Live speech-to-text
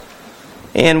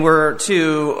And we're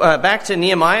back to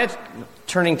Nehemiah,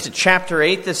 turning to chapter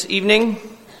 8 this evening.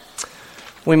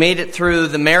 We made it through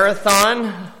the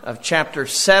marathon of chapter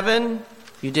 7.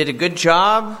 You did a good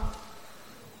job.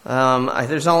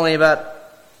 There's only about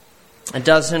a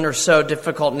dozen or so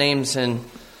difficult names in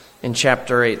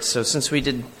chapter 8. So since we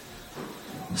did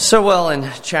so well in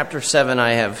chapter 7,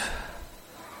 I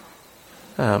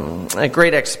have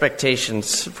great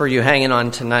expectations for you hanging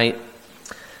on tonight.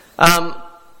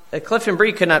 Cliff and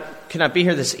Bree could not be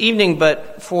here this evening,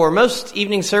 but for most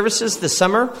evening services this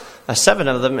summer, 7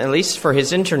 of them at least, for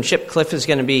his internship, Cliff is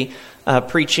going to be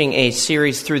preaching a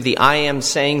series through the I Am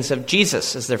sayings of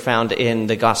Jesus as they're found in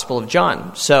the Gospel of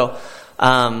John. So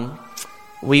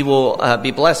we will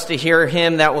be blessed to hear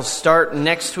him. That will start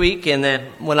next week, and then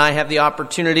when I have the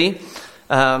opportunity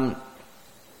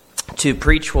to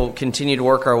preach, we'll continue to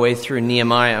work our way through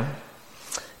Nehemiah.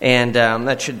 And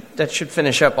that should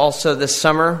finish up also this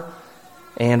summer,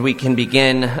 and we can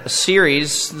begin a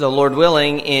series, the Lord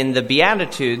willing, in the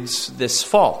Beatitudes this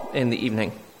fall in the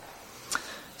evening.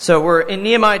 So we're in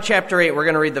Nehemiah chapter 8. We're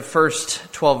going to read the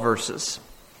first 12 verses.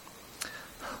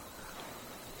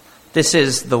 This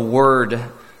is the Word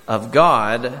of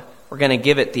God. We're going to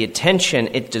give it the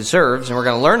attention it deserves, and we're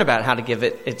going to learn about how to give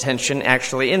it attention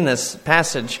actually in this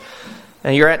passage.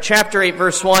 And you're at chapter 8,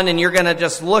 verse 1, and you're going to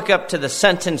just look up to the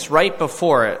sentence right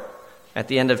before it at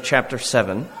the end of chapter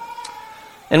 7.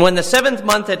 And when the 7th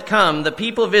month had come, the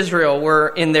people of Israel were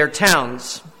in their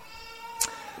towns.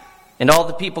 And all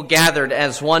the people gathered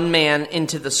as one man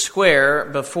into the square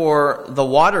before the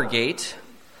water gate.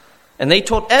 And they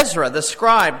told Ezra, the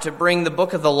scribe, to bring the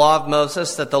book of the law of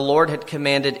Moses that the Lord had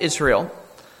commanded Israel.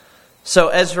 So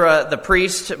Ezra the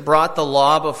priest brought the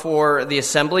law before the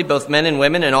assembly, both men and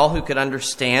women, and all who could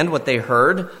understand what they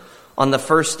heard on the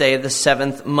first day of the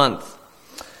 7th month.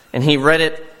 And he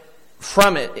read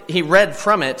from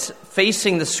it,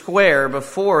 facing the square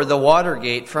before the water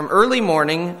gate from early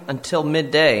morning until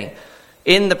midday,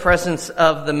 in the presence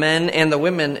of the men and the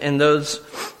women and those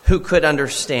who could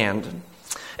understand.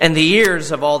 And the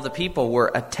ears of all the people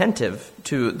were attentive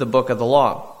to the book of the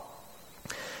law.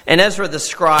 And Ezra the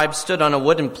scribe stood on a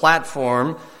wooden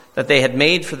platform that they had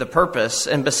made for the purpose,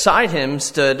 and beside him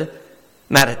stood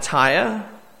Mattithiah,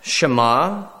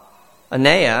 Shema,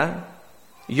 Anaiah,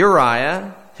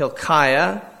 Uriah,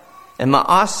 Hilkiah, and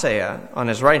Maaseiah on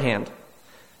his right hand,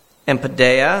 and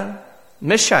Pedaiah,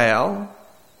 Mishael,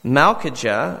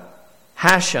 Malchijah,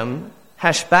 Hashem,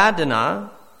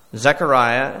 Hashbaddanah,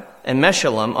 Zechariah, and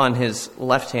Meshullam on his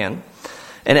left hand.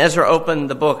 And Ezra opened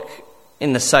the book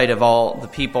in the sight of all the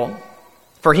people,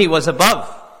 for he was above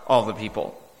all the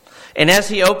people. And as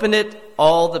he opened it,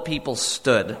 all the people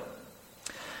stood.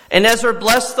 And Ezra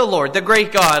blessed the Lord, the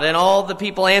great God, and all the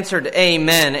people answered,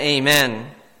 Amen,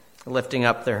 Amen, lifting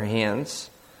up their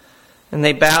hands. And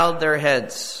they bowed their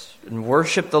heads and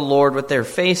worshipped the Lord with their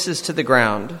faces to the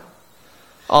ground.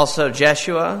 Also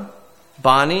Jeshua,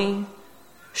 Bani,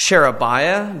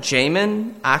 Sherebiah,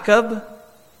 Jamin, Akab,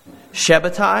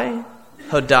 Shabbatai,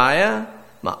 Hodiah,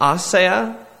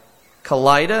 Maaseiah,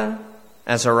 Kelita,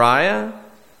 Azariah,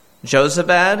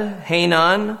 Jozabad,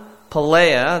 Hanan,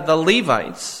 Pelaiah, the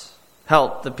Levites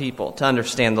helped the people to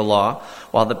understand the law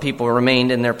while the people remained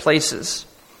in their places.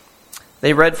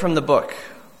 They read from the book,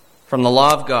 from the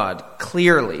law of God,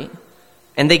 clearly,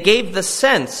 and they gave the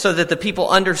sense so that the people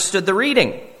understood the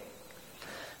reading.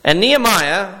 And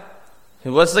Nehemiah,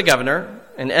 who was the governor,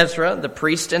 and Ezra, the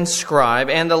priest and scribe,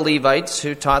 and the Levites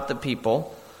who taught the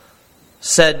people,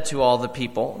 said to all the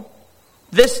people,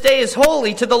 This day is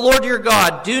holy to the Lord your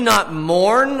God. Do not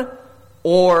mourn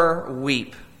or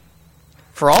weep.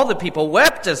 For all the people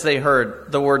wept as they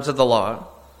heard the words of the law.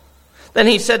 Then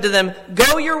he said to them,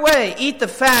 Go your way, eat the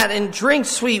fat, and drink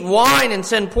sweet wine, and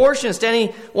send portions to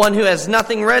anyone who has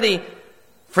nothing ready.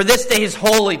 For this day is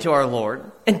holy to our Lord.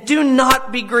 And do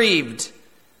not be grieved,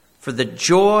 for the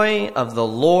joy of the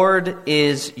Lord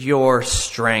is your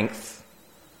strength.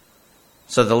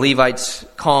 So the Levites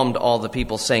calmed all the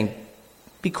people, saying,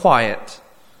 Be quiet,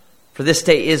 for this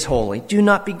day is holy. Do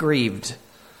not be grieved.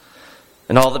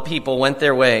 And all the people went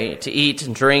their way to eat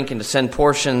and drink and to send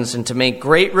portions and to make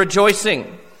great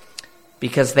rejoicing,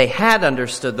 because they had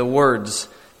understood the words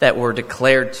that were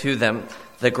declared to them.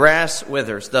 The grass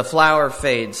withers, the flower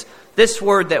fades. This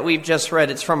word that we've just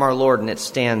read, it's from our Lord, and it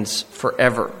stands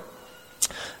forever.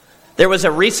 There was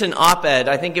a recent op-ed,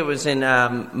 I think it was in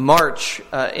March,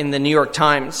 in the New York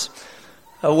Times,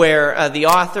 where the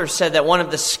author said that one of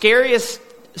the scariest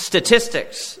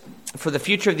statistics for the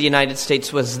future of the United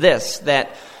States was this,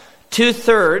 that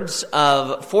 2/3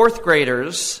 of 4th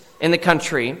graders in the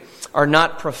country are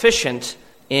not proficient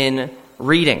in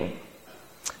reading.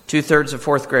 2/3 of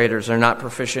fourth graders are not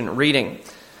proficient in reading.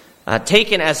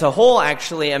 Taken as a whole,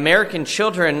 actually, American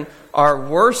children are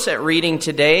worse at reading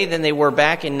today than they were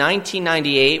back in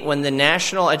 1998 when the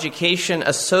National Education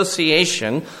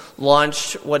Association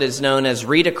launched what is known as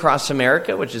Read Across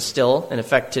America, which is still in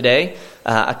effect today,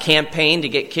 a campaign to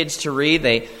get kids to read.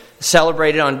 They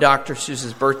celebrated on Dr.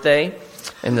 Seuss's birthday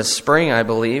in the spring, I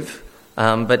believe.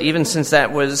 But even since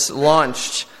that was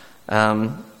launched,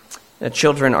 the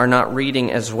children are not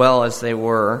reading as well as they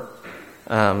were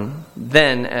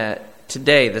then.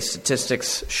 Today, the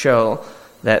statistics show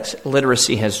that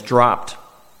literacy has dropped.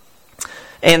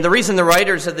 And the reason the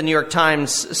writers of the New York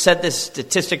Times said this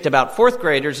statistic about fourth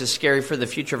graders is scary for the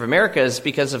future of America is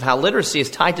because of how literacy is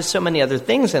tied to so many other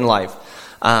things in life.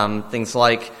 Things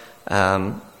like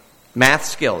math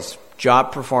skills,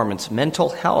 job performance, mental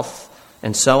health,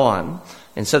 and so on.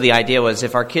 And so the idea was,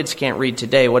 if our kids can't read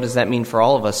today, what does that mean for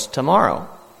all of us tomorrow?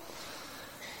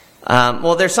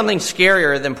 Well, there's something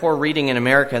scarier than poor reading in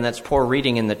America, and that's poor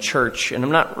reading in the church. And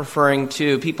I'm not referring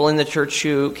to people in the church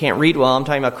who can't read well. I'm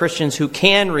talking about Christians who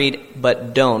can read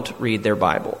but don't read their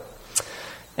Bible.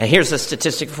 And here's a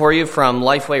statistic for you from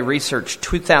Lifeway Research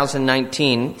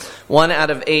 2019. 1 out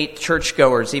of 8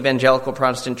 churchgoers, evangelical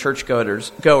Protestant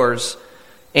churchgoers,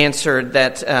 answered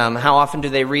that how often do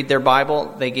they read their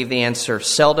Bible? They gave the answer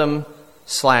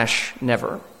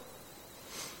seldom/never.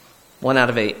 1 out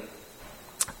of 8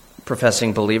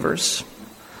 professing believers.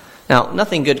 Now,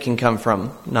 nothing good can come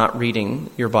from not reading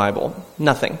your Bible.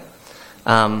 Nothing.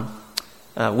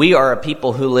 We are a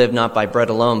people who live not by bread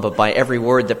alone, but by every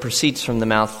word that proceeds from the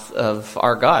mouth of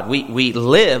our God. We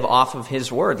live off of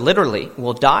His word, literally.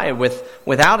 We'll die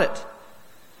without it.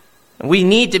 We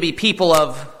need to be people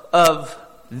of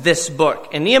this book.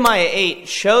 And Nehemiah 8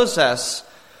 shows us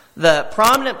the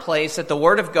prominent place that the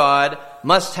Word of God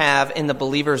must have in the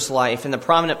believer's life, and the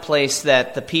prominent place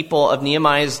that the people of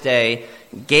Nehemiah's day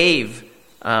gave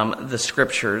the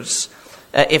Scriptures.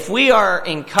 If we are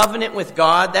in covenant with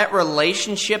God, that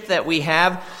relationship that we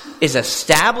have is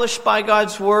established by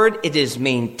God's Word, it is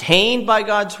maintained by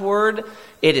God's Word,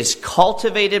 it is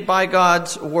cultivated by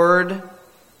God's Word.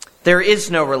 There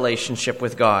is no relationship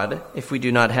with God if we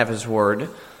do not have His Word.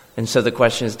 And so the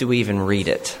question is, do we even read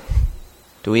it?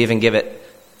 Do we even give it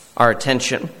our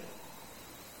attention?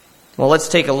 Well, let's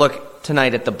take a look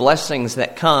tonight at the blessings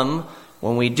that come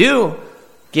when we do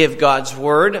give God's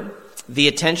Word the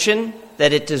attention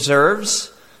that it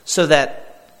deserves, so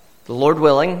that the Lord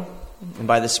willing, and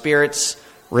by the Spirit's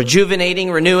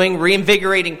rejuvenating, renewing,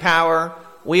 reinvigorating power,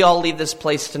 we all leave this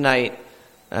place tonight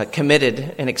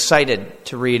committed and excited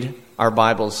to read our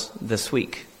Bibles this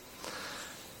week.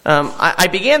 I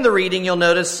began the reading, you'll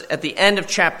notice, at the end of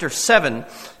chapter 7,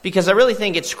 because I really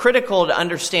think it's critical to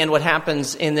understand what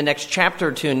happens in the next chapter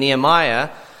or two in Nehemiah,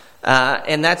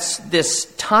 and that's this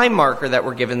time marker that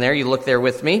we're given there. You look there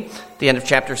with me, at the end of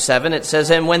chapter 7, it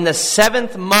says, "And when the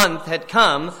 7th month had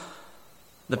come,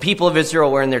 the people of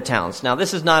Israel were in their towns." Now,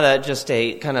 this is not just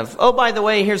a kind of, oh, by the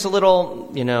way, here's a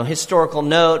little, historical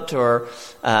note or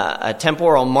a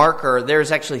temporal marker.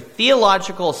 There's actually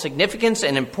theological significance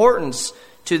and importance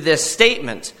to this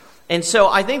statement. And so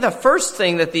I think the first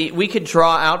thing that we could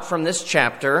draw out from this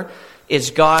chapter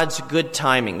is God's good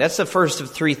timing. That's the first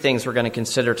of 3 things we're going to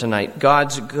consider tonight.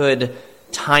 God's good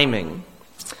timing.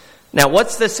 Now,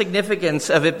 what's the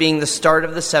significance of it being the start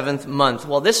of the 7th month?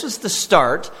 Well, this was the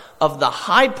start of the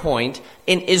high point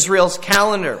in Israel's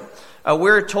calendar.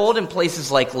 We're told in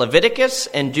places like Leviticus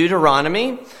and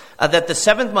Deuteronomy that the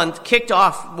 7th month kicked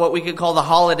off what we could call the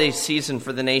holiday season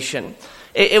for the nation.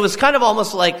 It was kind of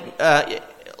almost like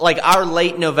our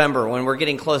late November when we're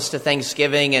getting close to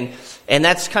Thanksgiving, and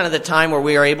that's kind of the time where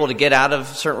we are able to get out of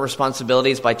certain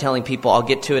responsibilities by telling people, I'll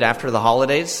get to it after the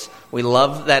holidays. We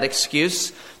love that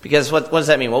excuse, because what does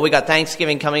that mean? Well, we got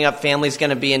Thanksgiving coming up, family's going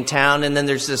to be in town, and then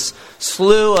there's this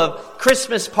slew of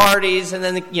Christmas parties, and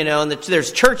then,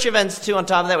 there's church events too on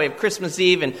top of that. We have Christmas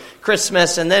Eve and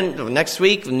Christmas, and then next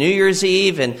week, New Year's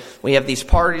Eve, and we have these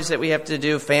parties that we have to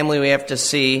do, family we have to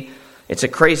see. It's a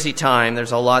crazy time.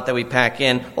 There's a lot that we pack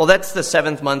in. Well, that's the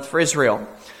 7th month for Israel.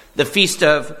 The Feast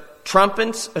of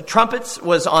Trumpets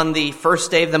was on the 1st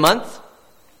day of the month.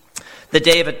 The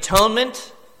Day of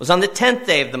Atonement was on the 10th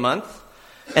day of the month.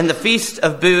 And the Feast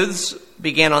of Booths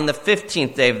began on the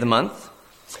 15th day of the month.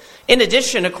 In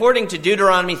addition, according to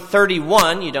Deuteronomy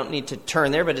 31, you don't need to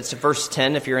turn there, but it's verse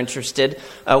 10 if you're interested,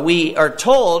 we are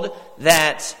told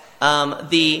that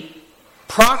the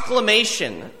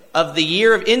proclamation of the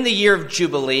year in the year of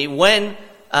Jubilee, when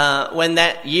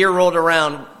that year rolled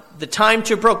around, the time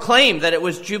to proclaim that it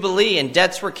was Jubilee and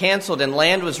debts were canceled and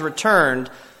land was returned,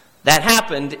 That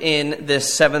happened in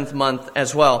this 7th month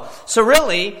as well. So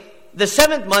really, the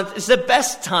 7th month is the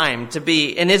best time to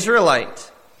be an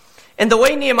Israelite. And the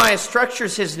way Nehemiah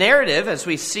structures his narrative, as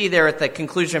we see there at the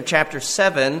conclusion of chapter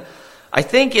 7, I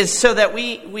think is so that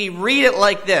we read it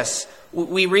like this.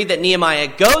 We read that Nehemiah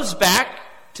goes back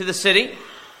to the city.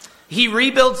 He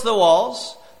rebuilds the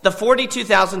walls. The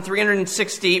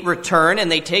 42,360 return,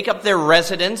 and they take up their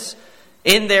residence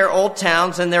in their old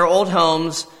towns and their old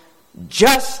homes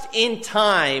just in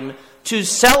time to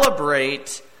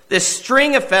celebrate this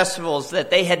string of festivals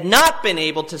that they had not been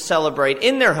able to celebrate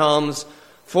in their homes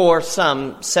for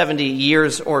some 70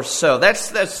 years or so.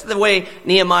 That's the way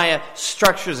Nehemiah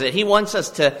structures it. He wants us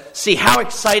to see how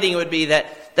exciting it would be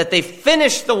that they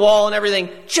finished the wall and everything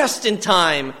just in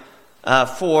time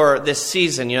for this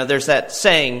season. You know, there's that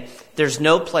saying, there's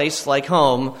no place like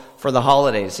home for the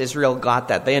holidays. Israel got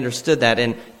that. They understood that,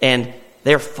 and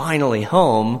they're finally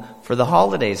home for the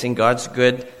holidays in God's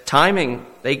good timing.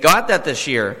 They got that this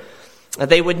year.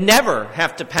 They would never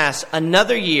have to pass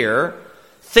another year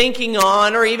thinking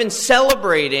on or even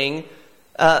celebrating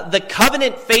the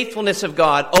covenant faithfulness of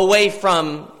God away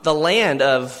from the land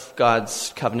of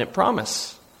God's covenant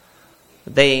promise.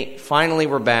 They finally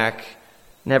were back,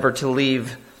 never to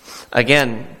leave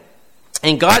again.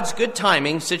 And God's good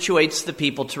timing situates the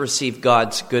people to receive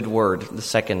God's good word, the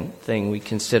second thing we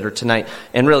consider tonight.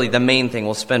 And really the main thing,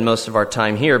 we'll spend most of our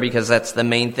time here because that's the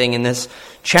main thing in this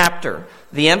chapter.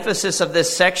 The emphasis of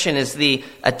this section is the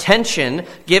attention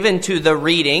given to the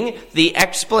reading, the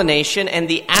explanation, and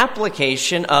the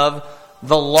application of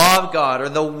the law of God, or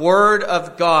the word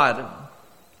of God.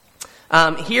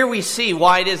 Here we see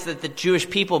why it is that the Jewish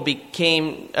people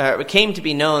came to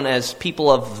be known as people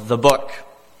of the book.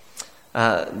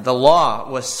 The law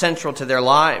was central to their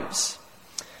lives.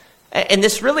 And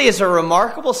this really is a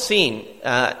remarkable scene.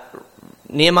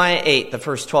 Nehemiah 8, the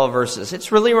first 12 verses.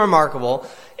 It's really remarkable.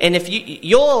 And if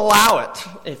you'll allow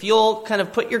it, if you'll kind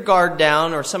of put your guard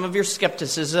down, or some of your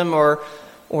skepticism,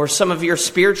 or some of your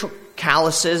spiritual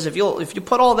calluses, if you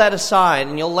put all that aside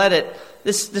and you'll let it,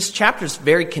 this chapter is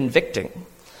very convicting.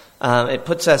 It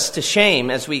puts us to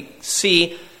shame as we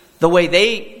see the way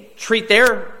they treat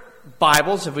their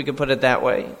Bibles, if we could put it that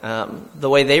way, the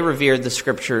way they revered the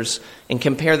Scriptures, and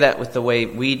compare that with the way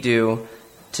we do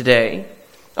today.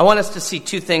 I want us to see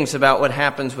two things about what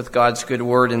happens with God's good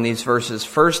word in these verses.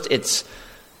 First, it's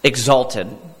exalted,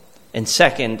 and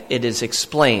second, it is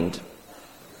explained.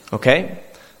 Okay?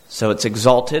 So it's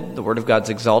exalted, the word of God's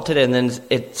exalted, and then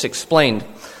it's explained.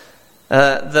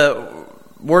 The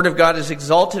word of God is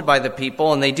exalted by the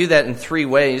people, and they do that in three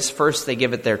ways. First, they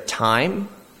give it their time.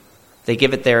 They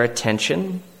give it their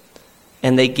attention,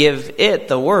 and they give it,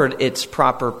 the word, its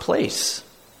proper place.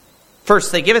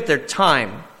 First, they give it their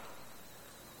time.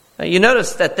 Now, you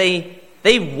notice that they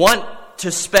want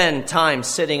to spend time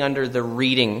sitting under the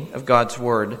reading of God's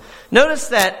word. Notice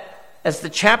that as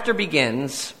the chapter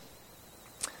begins,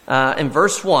 in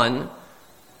verse 1,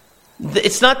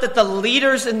 it's not that the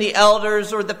leaders and the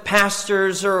elders or the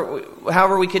pastors, or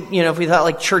however we could, if we thought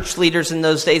like church leaders in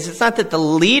those days, it's not that the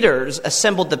leaders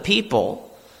assembled the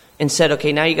people and said,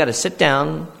 okay, now you got to sit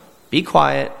down, be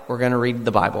quiet, we're going to read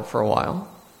the Bible for a while.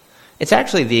 It's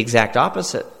actually the exact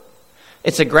opposite.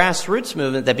 It's a grassroots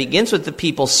movement that begins with the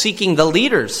people seeking the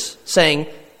leaders, saying,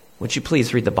 would you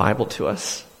please read the Bible to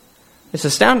us? It's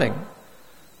astounding.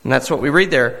 And that's what we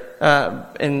read there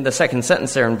in the second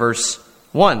sentence there in verse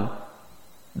 1.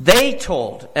 They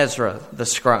told Ezra the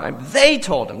scribe, they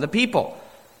told him, the people,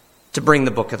 to bring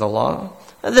the book of the law.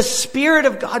 The Spirit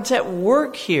of God's at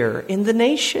work here in the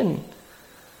nation.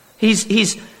 He's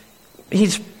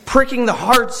pricking the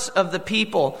hearts of the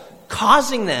people,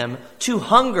 causing them to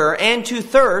hunger and to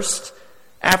thirst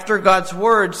after God's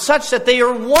word, such that they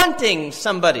are wanting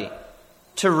somebody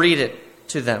to read it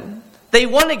to them. They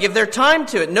want to give their time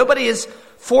to it. Nobody is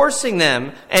forcing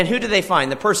them. And who do they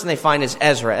find? The person they find is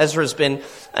Ezra. Ezra's been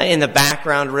in the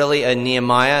background, really, in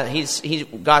Nehemiah. He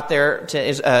got there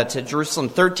to Jerusalem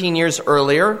 13 years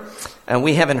earlier, and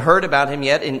we haven't heard about him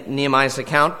yet in Nehemiah's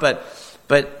account.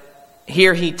 But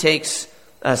here he takes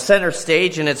center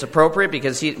stage, and it's appropriate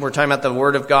because we're talking about the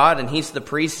Word of God, and he's the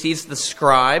priest, he's the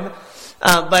scribe.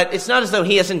 But it's not as though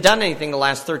he hasn't done anything the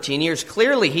last 13 years.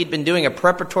 Clearly, he'd been doing a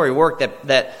preparatory work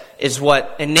that is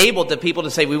what enabled the people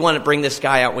to say, we want to bring this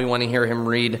guy out, we want to hear him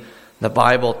read the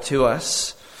Bible to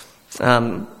us.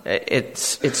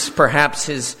 It's perhaps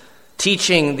his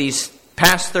teaching these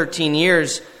past 13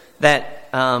 years that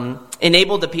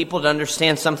enabled the people to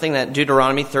understand something that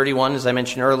Deuteronomy 31, as I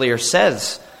mentioned earlier,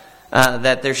 says,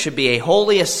 that there should be a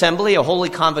holy assembly, a holy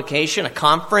convocation, a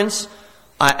conference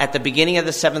at the beginning of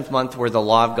the 7th month where the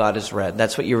law of God is read.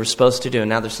 That's what you were supposed to do. And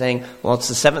now they're saying, well, it's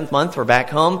the 7th month. We're back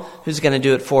home. Who's going to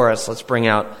do it for us? Let's bring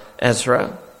out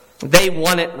Ezra. They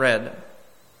want it read.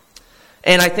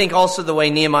 And I think also the way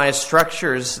Nehemiah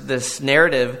structures this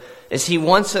narrative is he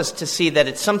wants us to see that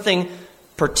it's something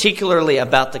particularly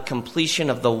about the completion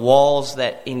of the walls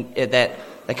that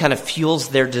kind of fuels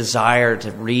their desire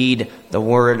to read the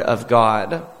Word of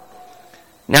God.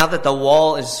 Now that the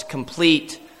wall is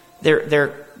complete,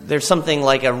 there's something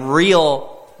like a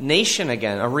real nation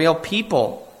again, a real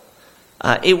people.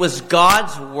 It was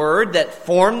God's Word that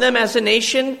formed them as a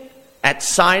nation at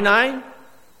Sinai.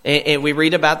 And we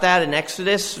read about that in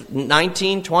Exodus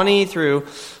 19, 20 through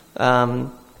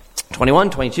 21,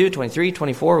 22, 23,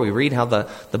 24. We read how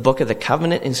the book of the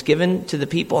covenant is given to the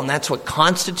people, and that's what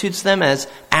constitutes them as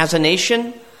a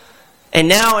nation. And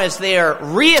now as they are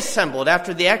reassembled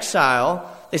after the exile,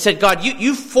 they said, God,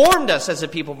 you formed us as a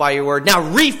people by your word. Now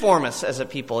reform us as a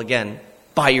people again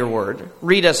by your word.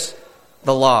 Read us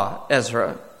the law,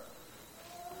 Ezra.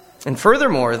 And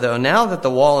furthermore, though, now that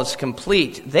the wall is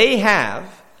complete, they have,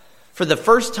 for the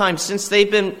first time since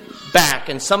they've been back,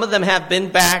 and some of them have been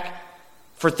back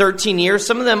for 13 years.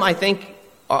 Some of them, I think,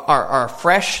 are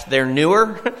fresh. They're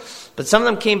newer. But some of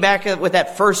them came back with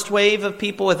that first wave of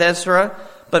people with Ezra.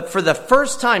 But for the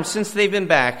first time since they've been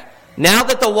back, now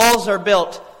that the walls are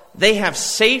built, they have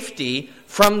safety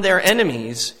from their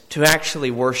enemies to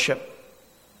actually worship.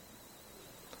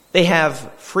 They have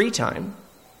free time.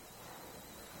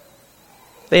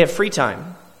 They have free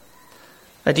time.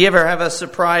 Do you ever have a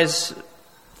surprise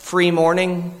free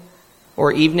morning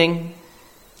or evening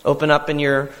open up in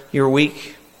your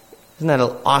week? Isn't that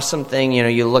an awesome thing? You know,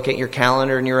 you look at your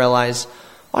calendar and you realize,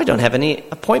 I don't have any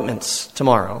appointments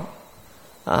tomorrow.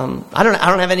 I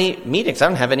don't have any meetings. I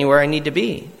don't have anywhere I need to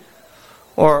be.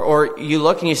 Or you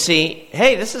look and you see,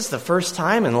 hey, this is the first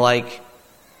time in like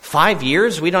 5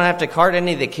 years we don't have to cart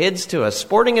any of the kids to a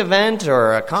sporting event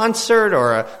or a concert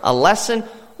or a lesson.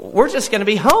 We're just going to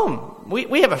be home.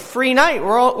 We have a free night.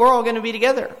 We're all going to be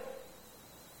together.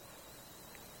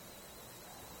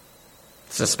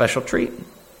 It's a special treat.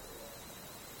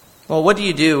 Well, what do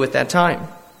you do with that time?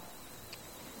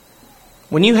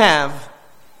 When you have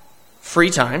free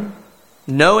time,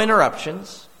 no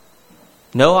interruptions,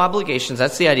 no obligations,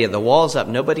 that's the idea. The wall's up.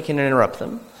 Nobody can interrupt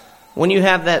them. When you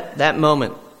have that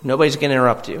moment, nobody's going to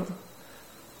interrupt you.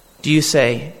 Do you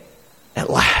say, at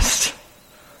last,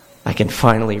 I can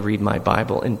finally read my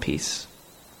Bible in peace?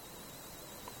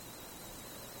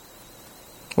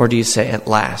 Or do you say, at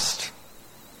last,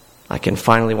 I can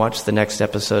finally watch the next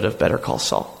episode of Better Call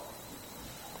Saul?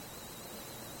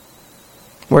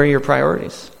 Where are your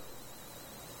priorities?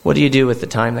 What do you do with the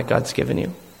time that God's given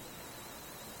you?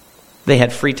 They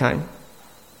had free time,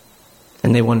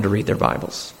 and they wanted to read their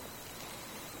Bibles.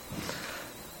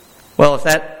 Well, if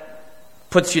that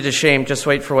puts you to shame, just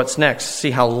wait for what's next.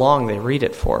 See how long they read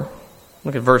it for.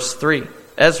 Look at verse 3.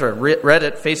 Ezra read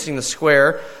it facing the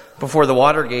square before the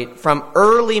water gate from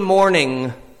early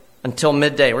morning until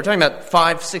midday. We're talking about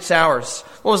 5-6 hours.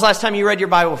 When was the last time you read your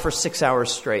Bible for 6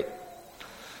 hours straight?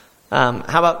 How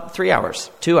about 3 hours,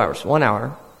 2 hours, 1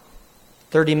 hour,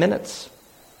 30 minutes?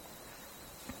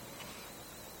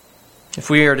 If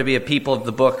we are to be a people of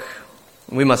the book,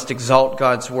 we must exalt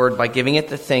God's word by giving it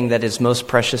the thing that is most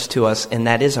precious to us, and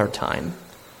that is our time.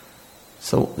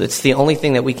 So it's the only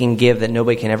thing that we can give that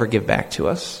nobody can ever give back to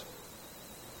us.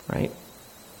 Right?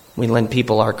 We lend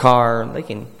people our car. They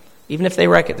can, even if they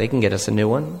wreck it, they can get us a new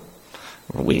one.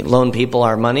 We loan people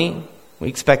our money. We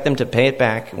expect them to pay it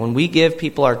back. When we give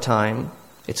people our time,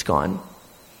 it's gone.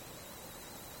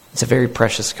 It's a very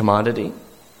precious commodity.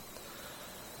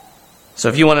 So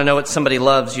if you want to know what somebody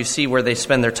loves, you see where they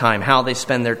spend their time, how they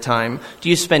spend their time. Do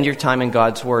you spend your time in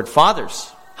God's Word?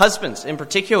 Fathers, husbands in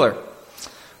particular,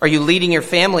 are you leading your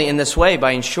family in this way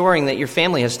by ensuring that your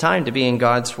family has time to be in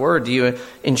God's Word? Do you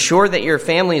ensure that your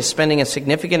family is spending a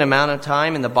significant amount of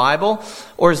time in the Bible?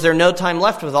 Or is there no time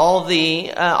left with all of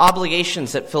the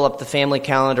obligations that fill up the family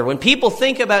calendar? When people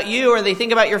think about you or they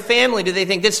think about your family, do they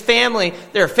think this family,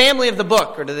 they're a family of the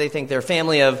book, or do they think they're a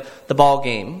family of the ball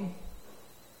game?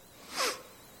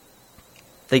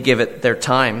 They give it their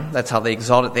time. That's how they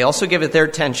exalt it. They also give it their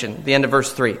attention. The end of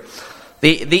verse 3.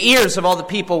 The ears of all the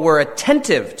people were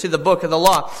attentive to the book of the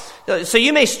law. So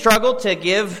you may struggle to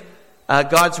give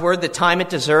God's word the time it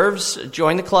deserves.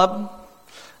 Join the club.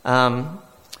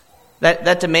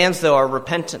 That demands, though, our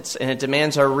repentance, and it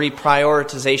demands our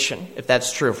reprioritization, if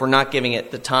that's true, if we're not giving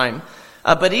it the time.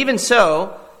 But even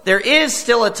so, there is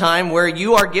still a time where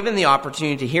you are given the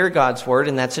opportunity to hear God's word,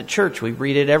 and that's at church. We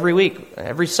read it every week,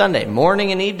 every Sunday,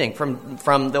 morning and evening,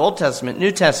 from the Old Testament,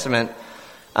 New Testament.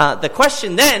 The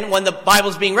question then, when the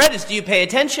Bible's being read, is do you pay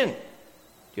attention? Do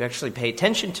you actually pay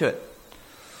attention to it?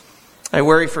 I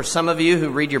worry for some of you who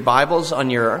read your Bibles on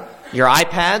your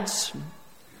iPads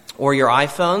or your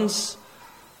iPhones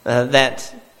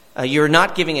that you're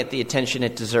not giving it the attention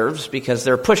it deserves because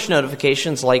there are push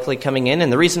notifications likely coming in.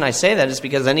 And the reason I say that is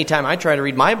because anytime I try to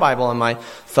read my Bible on my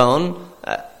phone,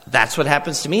 that's what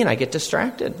happens to me and I get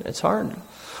distracted. It's hard.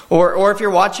 Or if you're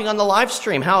watching on the live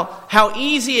stream, how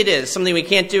easy it is. Something we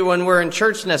can't do when we're in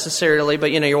church necessarily,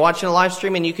 but you're watching a live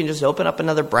stream and you can just open up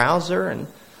another browser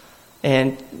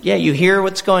and you hear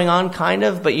what's going on kind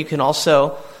of, but you can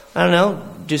also,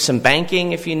 do some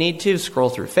banking if you need to, scroll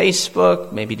through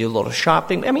Facebook, maybe do a little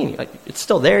shopping. I mean, it's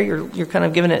still there. You're kind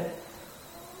of giving it,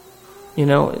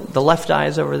 the left eye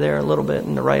is over there a little bit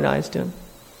and the right eye is doing.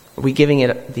 Are we giving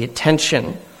it the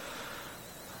attention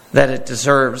that it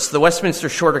deserves? The Westminster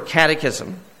Shorter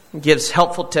Catechism gives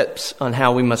helpful tips on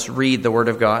how we must read the Word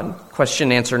of God.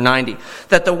 Question and answer 90.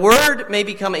 That the Word may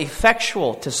become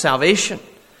effectual to salvation,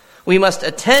 we must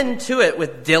attend to it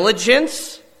with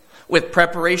diligence, with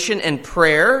preparation and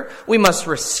prayer. We must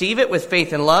receive it with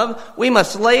faith and love. We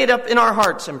must lay it up in our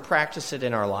hearts and practice it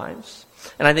in our lives.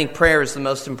 And I think prayer is the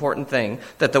most important thing.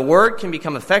 That the Word can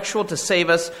become effectual to save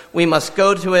us, we must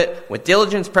go to it with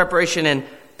diligence, preparation, and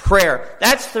prayer.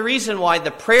 That's the reason why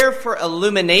the prayer for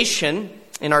illumination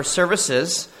in our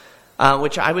services,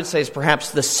 which I would say is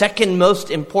perhaps the second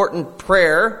most important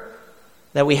prayer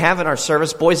that we have in our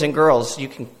service. Boys and girls, you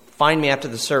can find me after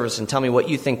the service and tell me what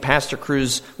you think Pastor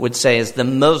Cruz would say is the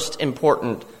most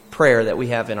important prayer that we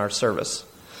have in our service.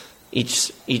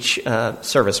 Each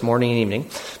service, morning and evening.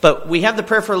 But we have the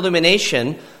prayer for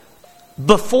illumination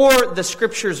before the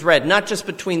Scripture's read, not just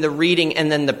between the reading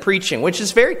and then the preaching, which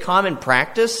is very common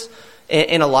practice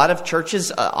in a lot of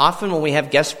churches. Often when we have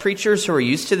guest preachers who are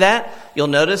used to that, you'll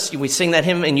notice we sing that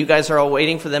hymn and you guys are all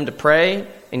waiting for them to pray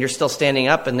and you're still standing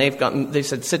up and they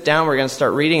said, sit down, we're going to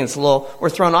start reading. We're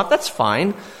thrown off. That's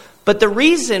fine. But the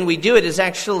reason we do it is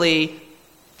actually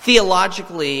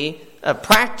theologically,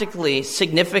 practically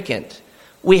significant.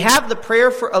 We have the prayer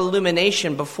for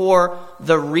illumination before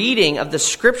the reading of the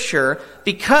Scripture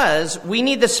because we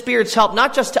need the Spirit's help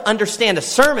not just to understand a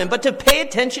sermon, but to pay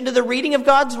attention to the reading of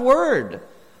God's Word.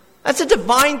 That's a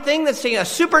divine thing that's taking, a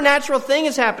supernatural thing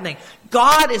is happening.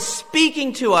 God is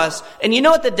speaking to us. And you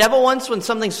know what the devil wants when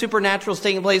something supernatural is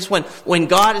taking place? When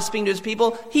God is speaking to His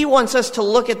people? He wants us to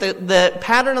look at the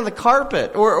pattern on the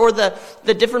carpet or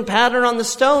the different pattern on the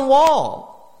stone wall.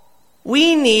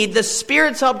 We need the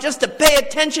Spirit's help just to pay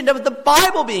attention to the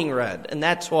Bible being read. And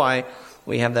that's why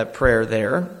we have that prayer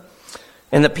there.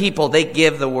 And the people, they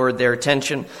give the Word their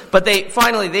attention. But they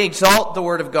exalt the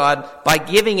Word of God by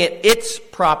giving it its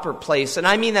proper place. And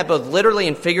I mean that both literally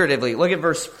and figuratively. Look at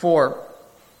verse 4.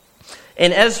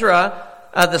 And Ezra,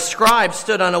 the scribe,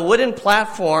 stood on a wooden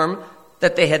platform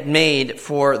that they had made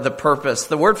for the purpose.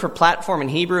 The word for platform in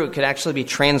Hebrew, it could actually be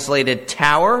translated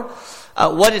tower.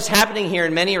 What is happening here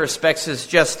in many respects is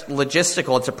just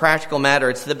logistical. It's a practical matter.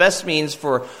 It's the best means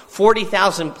for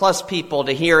 40,000 plus people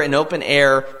to hear an open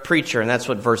air preacher. And that's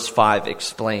what verse 5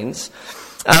 explains.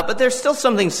 But there's still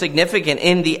something significant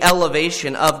in the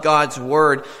elevation of God's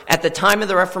Word. At the time of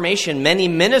the Reformation, many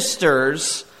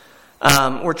ministers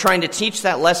were trying to teach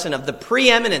that lesson of the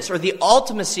preeminence or the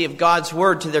ultimacy of God's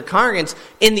Word to their congregants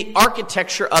in the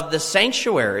architecture of the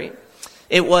sanctuary.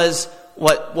 It was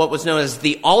what was known as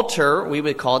the altar. We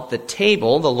would call it the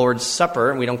table, the Lord's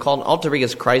Supper. We don't call it an altar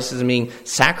because Christ isn't being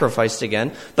sacrificed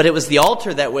again. But it was the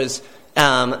altar that was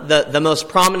the most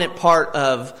prominent part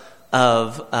of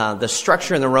the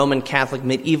structure in the Roman Catholic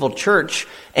medieval church.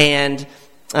 And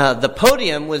the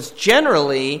podium was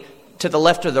generally to the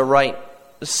left or the right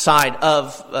side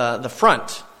of the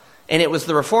front. And it was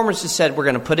the Reformers who said, we're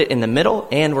going to put it in the middle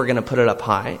and we're going to put it up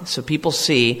high. So people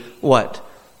see what?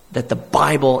 That the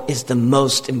Bible is the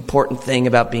most important thing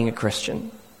about being a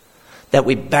Christian. That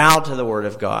we bow to the Word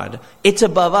of God. It's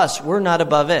above us. We're not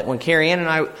above it. When Carrie Ann and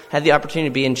I had the opportunity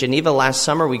to be in Geneva last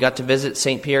summer, we got to visit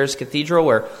St. Pierre's Cathedral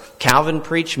where Calvin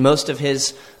preached most of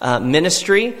his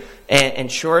ministry. And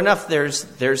sure enough, there's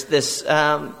this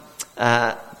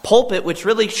pulpit, which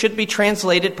really should be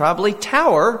translated probably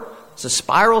tower. It's a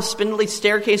spiral, spindly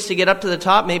staircase to get up to the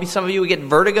top. Maybe some of you would get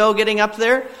vertigo getting up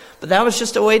there. But that was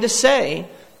just a way to say,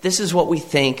 this is what we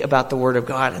think about the Word of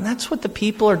God. And that's what the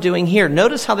people are doing here.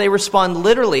 Notice how they respond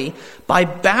literally by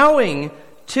bowing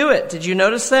to it. Did you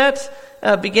notice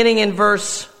that? Beginning in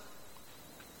verse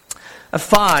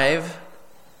 5,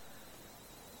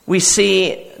 we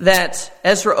see that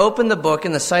Ezra opened the book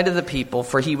in the sight of the people,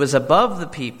 for he was above the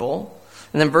people,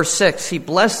 And then verse 6, he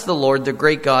blessed the Lord, the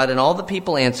great God, and all the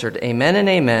people answered, Amen and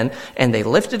Amen. And they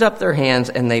lifted up their hands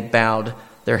and they bowed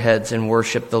their heads and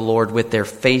worshiped the Lord with their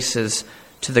faces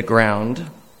to the ground.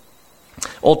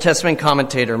 Old Testament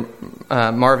commentator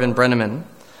Marvin Brenneman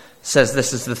says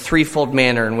this is the threefold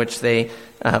manner in which they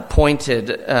pointed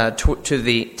to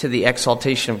the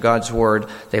exaltation of God's word.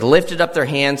 They lifted up their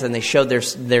hands and they showed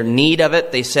their need of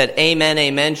it. They said, Amen,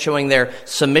 Amen, showing their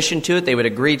submission to it. They would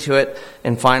agree to it.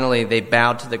 And finally, they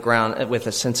bowed to the ground with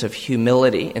a sense of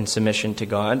humility and submission to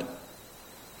God.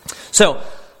 So,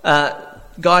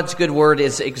 God's good word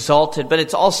is exalted, but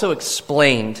it's also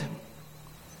explained.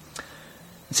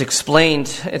 It's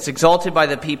explained, it's exalted by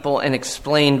the people and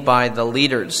explained by the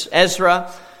leaders.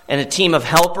 Ezra and a team of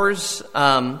helpers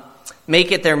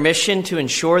make it their mission to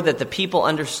ensure that the people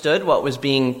understood what was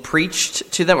being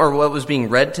preached to them or what was being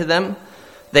read to them.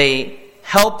 They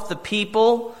help the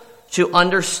people to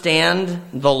understand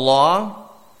the law.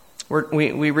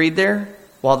 We read there,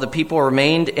 while the people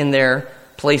remained in their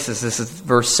places. This is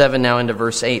verse 7 now into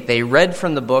verse 8. They read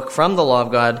from the book, from the law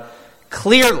of God,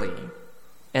 clearly,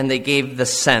 and they gave the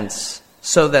sense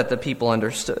so that the people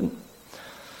understood.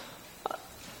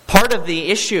 Part of the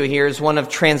issue here is one of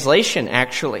translation,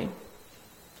 actually.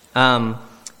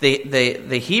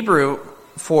 The Hebrew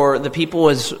for the people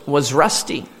was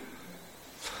rusty.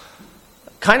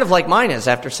 Kind of like mine is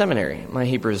after seminary. My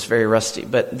Hebrew is very rusty.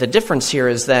 But the difference here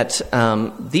is that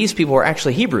these people were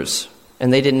actually Hebrews,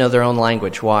 and they didn't know their own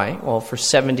language. Why? Well, for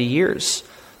 70 years,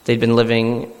 they'd been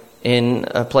living in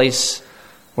a place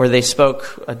where they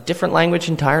spoke a different language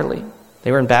entirely.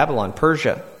 They were in Babylon,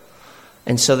 Persia.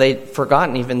 And so they'd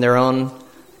forgotten even their own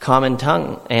common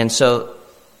tongue. And so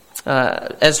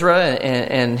Ezra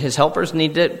and his helpers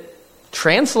need to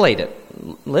translate it,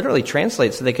 literally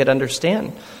translate so they could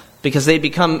understand. Because they'd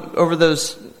become, over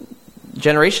those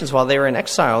generations while they were in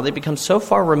exile, they'd become so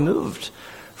far removed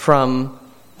from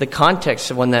the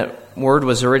context of when that word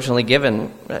was originally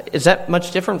given. Is that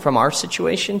much different from our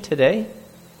situation today?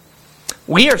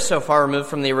 We are so far removed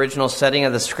from the original setting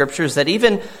of the Scriptures that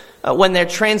even when they're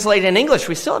translated in English,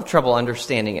 we still have trouble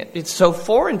understanding it. It's so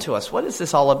foreign to us. What is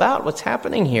this all about? What's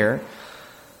happening here?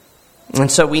 And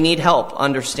so we need help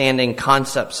understanding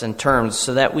concepts and terms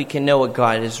so that we can know what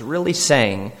God is really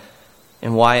saying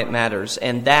and why it matters.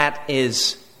 And that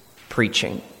is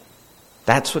preaching.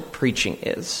 That's what preaching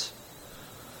is.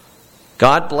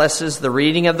 God blesses the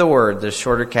reading of the Word, the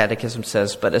Shorter Catechism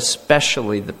says, but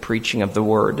especially the preaching of the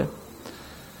Word.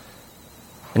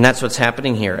 And that's what's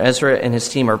happening here. Ezra and his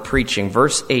team are preaching.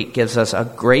 Verse 8 gives us a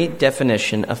great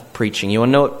definition of preaching. You want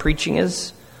to know what preaching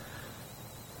is?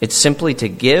 It's simply to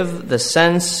give the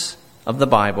sense of the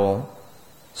Bible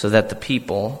so that the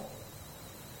people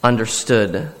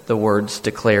understood the words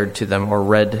declared to them or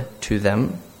read to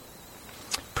them.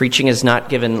 Preaching is not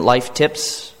given life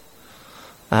tips,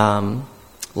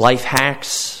 life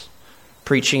hacks.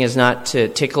 Preaching is not to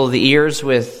tickle the ears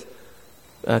with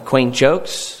quaint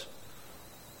jokes.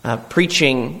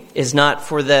 Preaching is not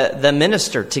for the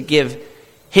minister to give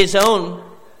his own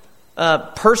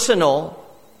personal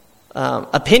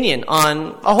opinion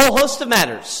on a whole host of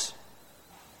matters.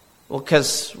 Well,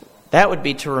 because that would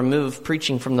be to remove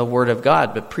preaching from the Word of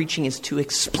God. But preaching is to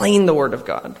explain the Word of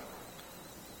God.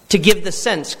 To give the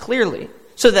sense clearly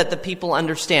so that the people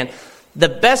understand. The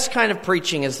best kind of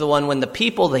preaching is the one when the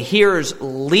people, the hearers,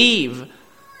 leave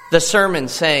the sermon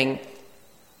saying,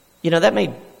 that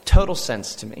made total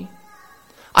sense to me.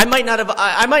 I might not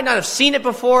have seen it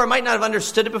before. I might not have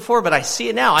understood it before, but I see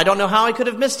it now. I don't know how I could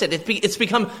have missed it. It's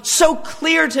become so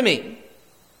clear to me.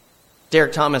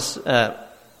 Derek Thomas,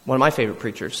 one of my favorite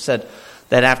preachers, said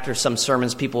that after some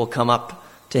sermons, people will come up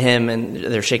to him and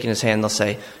they're shaking his hand. They'll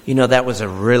say, that was a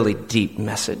really deep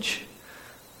message.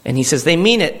 And he says they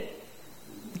mean it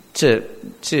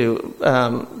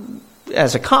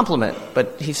as a compliment,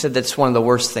 but he said that's one of the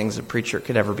worst things a preacher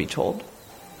could ever be told.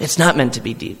 It's not meant to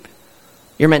be deep.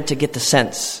 You're meant to get the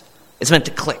sense. It's meant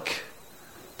to click.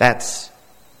 That's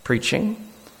preaching.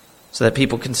 So that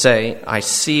people can say, I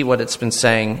see what it's been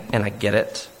saying and I get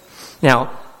it.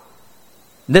 Now,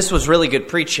 this was really good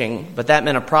preaching, but that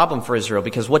meant a problem for Israel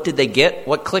because what did they get?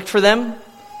 What clicked for them?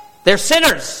 They're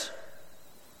sinners.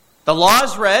 The law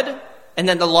is read and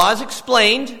then the law is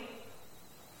explained.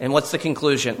 And what's the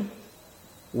conclusion?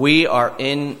 We are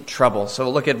in trouble. So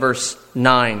look at verse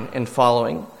 9 and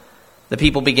following. The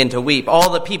people begin to weep.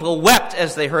 All the people wept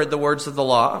as they heard the words of the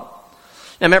law.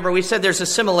 Now remember, we said there's a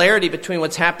similarity between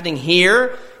what's happening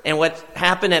here and what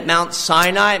happened at Mount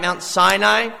Sinai. At Mount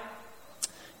Sinai,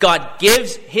 God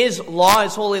gives His law,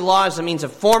 His holy law, as a means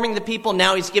of forming the people.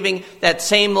 Now He's giving that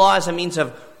same law as a means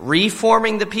of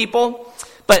reforming the people.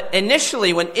 But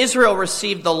initially, when Israel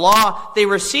received the law, they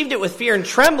received it with fear and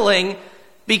trembling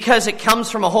because it comes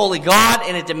from a holy God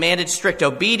and it demanded strict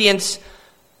obedience.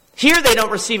 Here they don't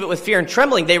receive it with fear and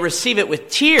trembling. They receive it with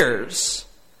tears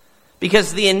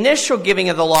because the initial giving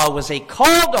of the law was a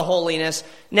call to holiness.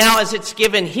 Now as it's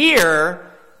given here,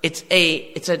 it's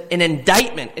an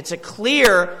indictment. It's a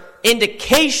clear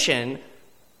indication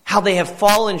how they have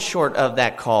fallen short of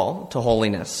that call to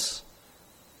holiness.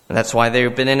 And that's why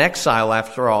they've been in exile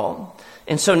after all.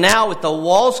 And so now with the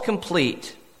walls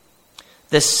complete,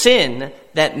 the sin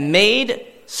that made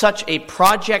such a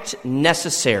project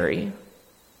necessary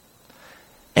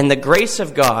and the grace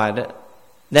of God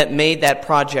that made that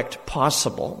project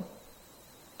possible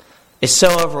is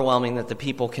so overwhelming that the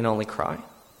people can only cry.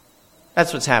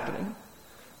 That's what's happening.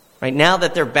 Right now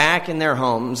that they're back in their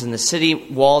homes and the city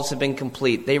walls have been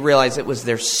complete, they realize it was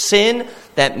their sin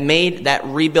that made that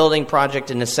rebuilding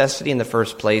project a necessity in the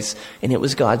first place, and it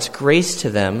was God's grace to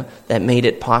them that made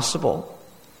it possible.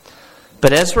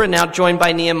 But Ezra, now joined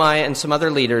by Nehemiah and some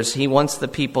other leaders, he wants the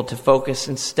people to focus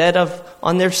instead of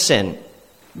on their sin,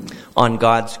 on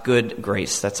God's good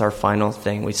grace. That's our final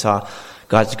thing. We saw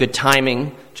God's good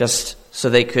timing just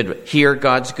so they could hear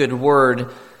God's good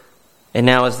word. And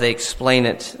now as they explain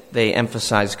it, they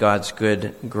emphasize God's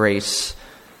good grace.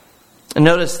 And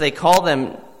notice they call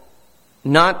them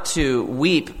not to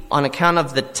weep on account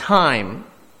of the time.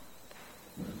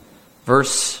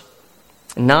 Verse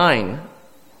 9,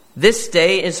 this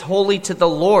day is holy to the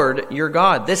Lord your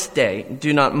God. This day,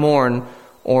 do not mourn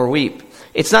or weep.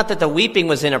 It's not that the weeping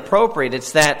was inappropriate.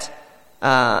 It's that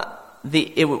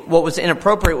what was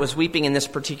inappropriate was weeping in this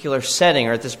particular setting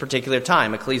or at this particular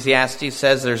time. Ecclesiastes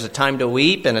says there's a time to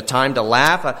weep and a time to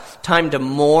laugh, a time to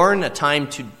mourn, a time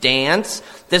to dance.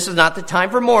 This is not the time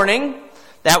for mourning.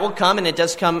 That will come, and it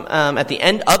does come at the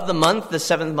end of the month, the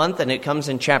 7th month, and it comes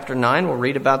in chapter 9. We'll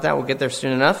read about that. We'll get there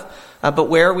soon enough. But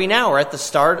where are we now? We're at the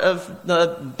start of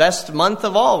the best month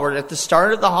of all. We're at the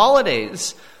start of the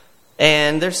holidays.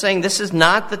 And they're saying this is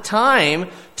not the time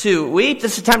to weep.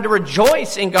 This is the time to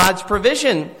rejoice in God's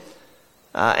provision.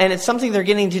 And it's something they're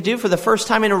getting to do for the first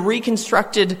time in the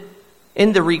reconstructed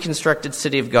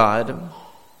city of God.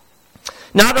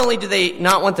 Not only do they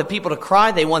not want the people to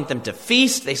cry, they want them to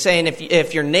feast. They say, and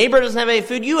if your neighbor doesn't have any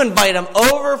food, you invite them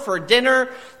over for dinner.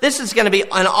 This is going to be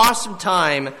an awesome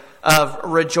time of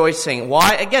rejoicing.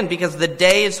 Why? Again, because the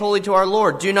day is holy to our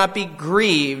Lord. Do not be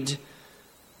grieved.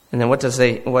 And then what does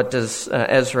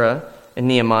Ezra and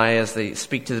Nehemiah, as they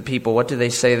speak to the people, what do they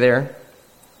say there?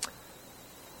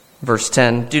 Verse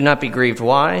 10, do not be grieved.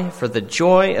 Why? For the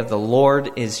joy of the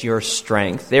Lord is your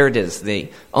strength. There it is, the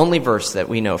only verse that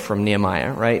we know from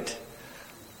Nehemiah, right?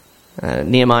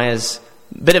 Nehemiah is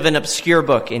a bit of an obscure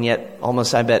book, and yet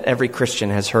almost I bet every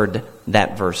Christian has heard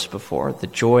that verse before. The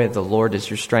joy of the Lord is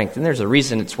your strength. And there's a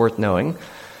reason it's worth knowing,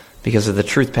 because of the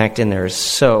truth packed in there is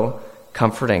so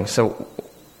comforting. So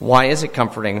why is it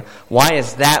comforting? Why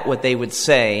is that what they would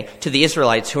say to the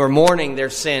Israelites who are mourning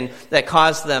their sin that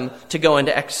caused them to go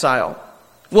into exile?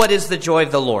 What is the joy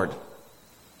of the Lord?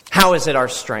 How is it our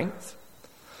strength?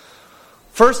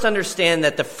 First, understand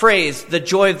that the phrase, the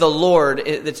joy of the Lord,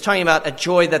 it's talking about a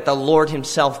joy that the Lord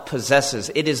himself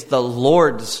possesses. It is the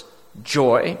Lord's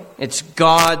joy. It's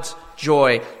God's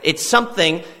joy. It's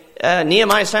something...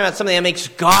 Nehemiah is talking about something that makes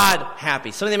God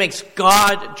happy, something that makes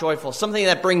God joyful, something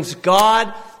that brings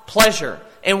God pleasure.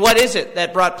 And what is it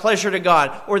that brought pleasure to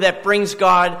God, or that brings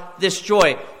God this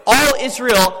joy? All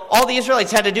the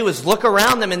Israelites had to do was look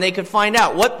around them and they could find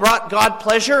out what brought God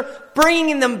pleasure,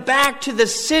 bringing them back to the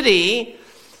city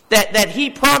that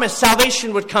he promised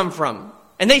salvation would come from.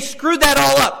 And they screwed that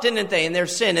all up, didn't they, in their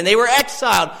sin? And they were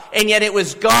exiled, and yet it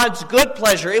was God's good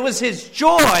pleasure. It was his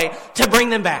joy to bring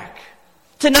them back.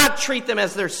 To not treat them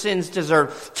as their sins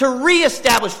deserve. To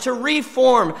reestablish, to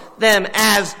reform them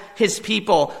as his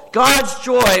people. God's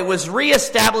joy was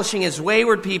reestablishing his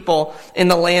wayward people in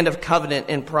the land of covenant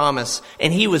and promise.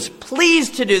 And he was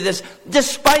pleased to do this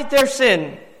despite their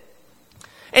sin.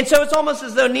 And so it's almost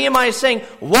as though Nehemiah is saying,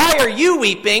 why are you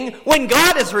weeping when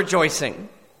God is rejoicing?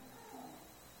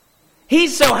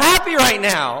 He's so happy right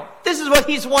now. This is what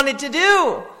he's wanted to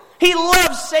do. He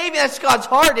loves saving. That's God's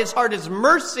heart. His heart is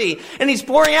mercy. And he's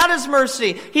pouring out his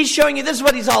mercy. He's showing you this is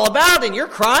what he's all about. And you're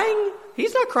crying.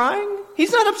 He's not crying.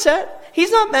 He's not upset.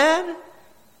 He's not mad.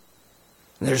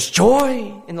 And there's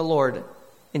joy in the Lord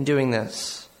in doing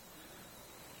this.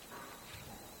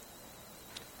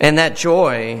 And that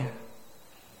joy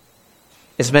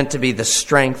is meant to be the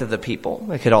strength of the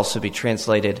people. It could also be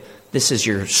translated, this is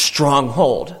your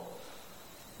stronghold.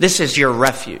 This is your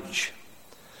refuge.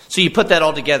 So you put that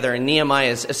all together, and Nehemiah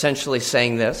is essentially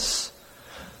saying this.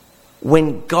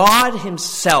 when God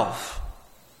himself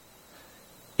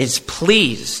is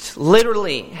pleased,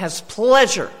 literally has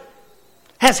pleasure,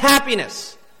 has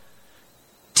happiness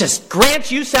to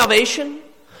grant you salvation,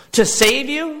 to save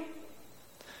you,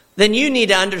 then you need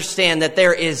to understand that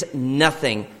there is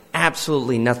nothing,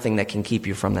 absolutely nothing that can keep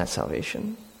you from that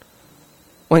salvation.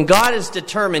 When God is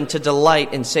determined to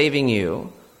delight in saving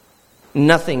you,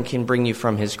 nothing can bring you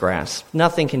from his grasp.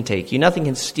 Nothing can take you. Nothing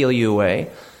can steal you away.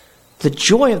 The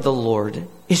joy of the Lord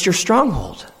is your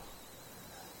stronghold.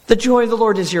 The joy of the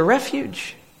Lord is your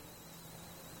refuge.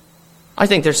 I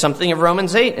think there's something of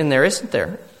Romans 8 in there, isn't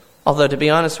there? Although, to be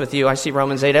honest with you, I see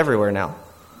Romans 8 everywhere now.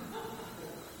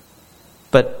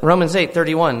 But Romans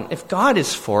 8:31, if God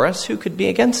is for us, who could be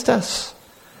against us?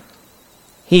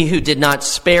 He who did not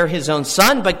spare his own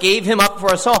son, but gave him up for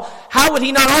us all, how would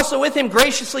he not also with him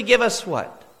graciously give us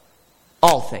what?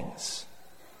 All things.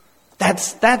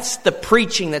 That's the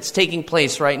preaching that's taking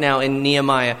place right now in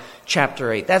Nehemiah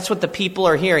chapter 8. That's what the people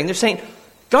are hearing. They're saying,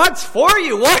 God's for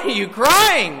you. Why are you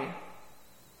crying?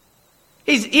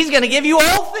 He's going to give you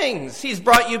all things. He's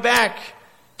brought you back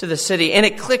to the city. And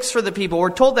it clicks for the people. We're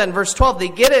told that in verse 12. They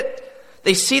get it.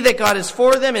 They see that God is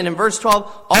for them. And in verse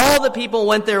 12, all the people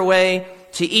went their way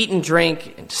to eat and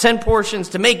drink, and to send portions,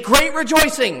 to make great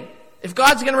rejoicing. If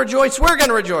God's going to rejoice, we're going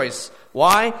to rejoice.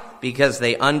 Why? Because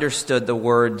they understood the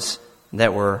words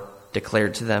that were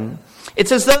declared to them.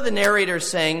 It's as though the narrator is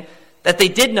saying that they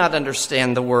did not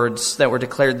understand the words that were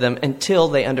declared to them until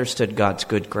they understood God's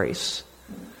good grace.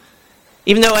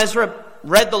 Even though Ezra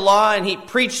read the law and he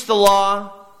preached the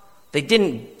law, they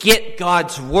didn't get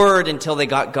God's word until they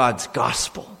got God's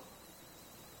gospel.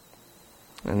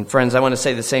 And friends, I want to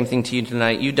say the same thing to you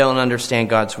tonight. You don't understand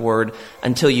God's word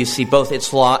until you see both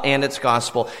its law and its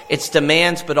gospel. Its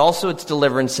demands, but also its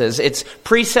deliverances. Its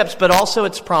precepts, but also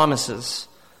its promises.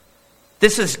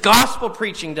 This is gospel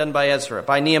preaching done by Ezra,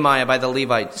 by Nehemiah, by the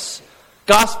Levites.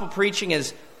 Gospel preaching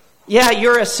is, yeah,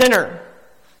 you're a sinner.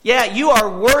 Yeah, you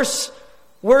are worse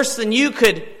than you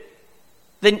could,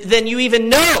 than you even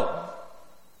know.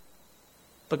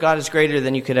 But God is greater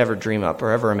than you could ever dream up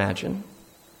or ever imagine.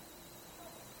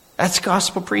 That's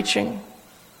gospel preaching.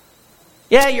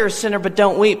 Yeah, you're a sinner, but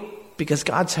don't weep, because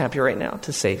God's happy right now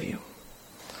to save you.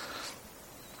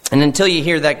 And until you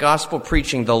hear that gospel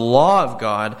preaching, the law of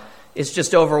God is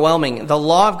just overwhelming. The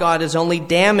law of God is only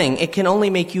damning. It can only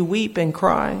make you weep and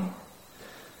cry.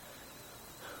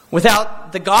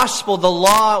 Without the gospel, the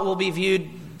law will be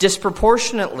viewed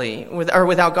disproportionately.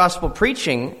 Without gospel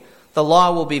preaching, the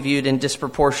law will be viewed in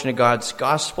disproportion to God's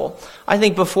gospel. I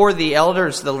think before the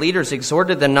elders, the leaders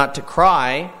exhorted them not to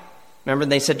cry. Remember,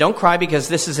 they said, don't cry because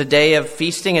this is a day of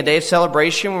feasting, a day of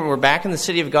celebration. When we're back in the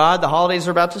city of God, the holidays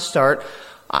are about to start.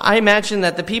 I imagine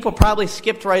that the people probably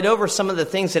skipped right over some of the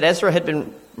things that Ezra had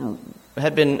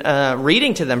been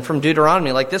reading to them from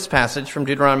Deuteronomy, like this passage from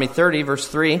Deuteronomy 30,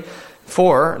 verse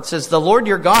 3-4. It says, the Lord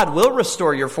your God will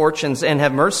restore your fortunes and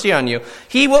have mercy on you.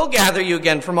 He will gather you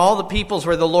again from all the peoples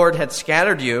where the Lord had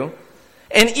scattered you.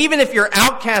 And even if your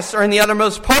outcasts are in the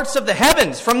uttermost parts of the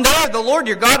heavens, from there the Lord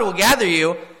your God will gather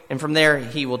you, and from there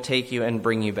he will take you and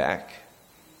bring you back.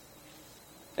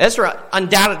 Ezra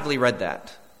undoubtedly read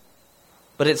that.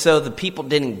 But it's so the people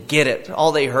didn't get it.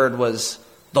 All they heard was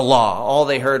the law. All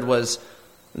they heard was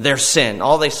their sin.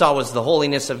 All they saw was the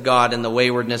holiness of God and the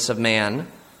waywardness of man.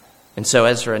 And so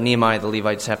Ezra and Nehemiah, the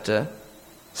Levites, have to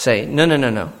say, no.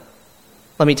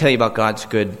 Let me tell you about God's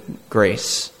good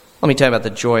grace. Let me tell you about the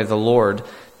joy of the Lord.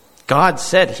 God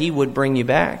said he would bring you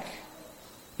back.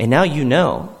 And now you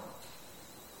know.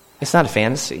 It's not a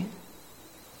fantasy.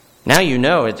 Now you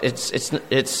know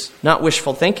it's not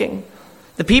wishful thinking.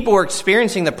 The people were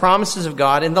experiencing the promises of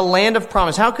God in the land of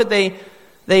promise. How could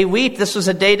they weep? This was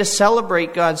a day to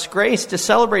celebrate God's grace, to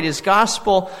celebrate his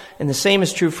gospel. And the same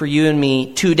is true for you and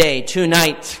me today,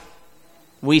 tonight.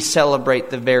 We celebrate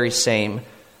the very same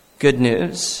good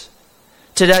news.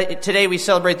 Today we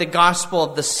celebrate the gospel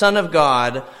of the Son of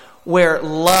God, where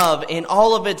love in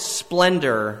all of its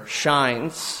splendor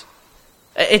shines.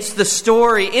 It's the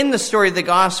story of the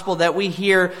gospel that we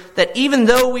hear that even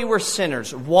though we were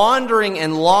sinners, wandering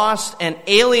and lost and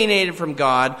alienated from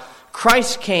God,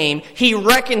 Christ came, he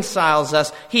reconciles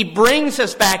us, he brings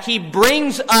us back, he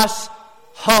brings us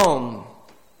home.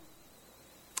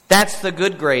 That's the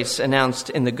good grace announced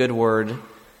in the good word.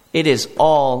 It is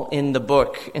all in the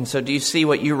book. And so do you see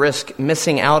what you risk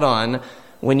missing out on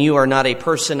when you are not a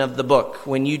person of the book,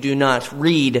 when you do not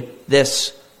read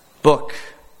this book?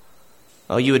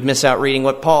 Oh, you would miss out reading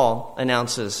what Paul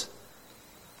announces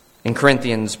in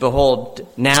Corinthians. Behold,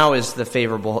 now is the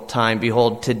favorable time.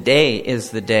 Behold, today is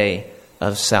the day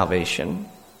of salvation.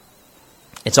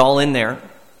 It's all in there.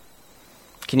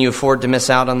 Can you afford to miss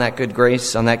out on that good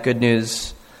grace, on that good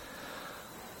news?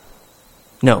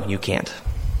 No, you can't.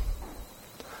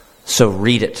 So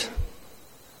read it,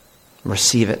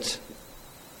 receive it,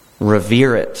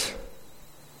 revere it,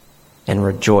 and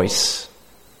rejoice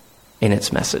in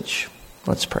its message.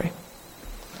 Let's pray.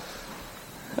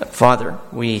 Father,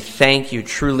 we thank you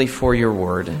truly for your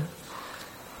word.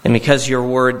 And because your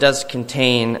word does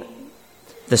contain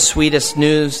the sweetest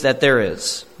news that there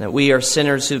is, that we are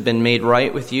sinners who've been made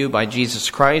right with you by Jesus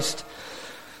Christ,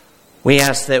 we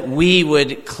ask that we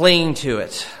would cling to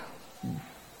it.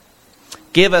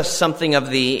 Give us something of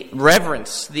the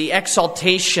reverence, the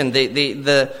exaltation,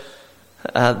 the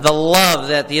love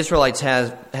that the Israelites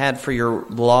had for your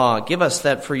law. Give us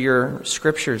that for your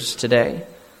scriptures today,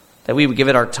 that we would give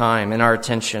it our time and our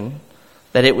attention,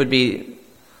 that it would be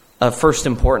of first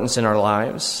importance in our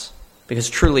lives, because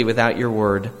truly without your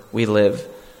word we live.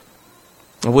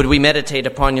 Would we meditate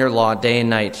upon your law day and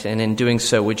night, and in doing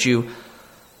so would you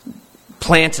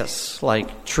plant us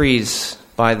like trees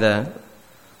by the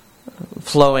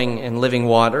flowing and living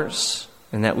waters,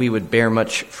 and that we would bear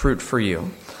much fruit for you.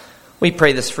 We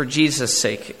pray this for Jesus'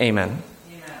 sake. Amen.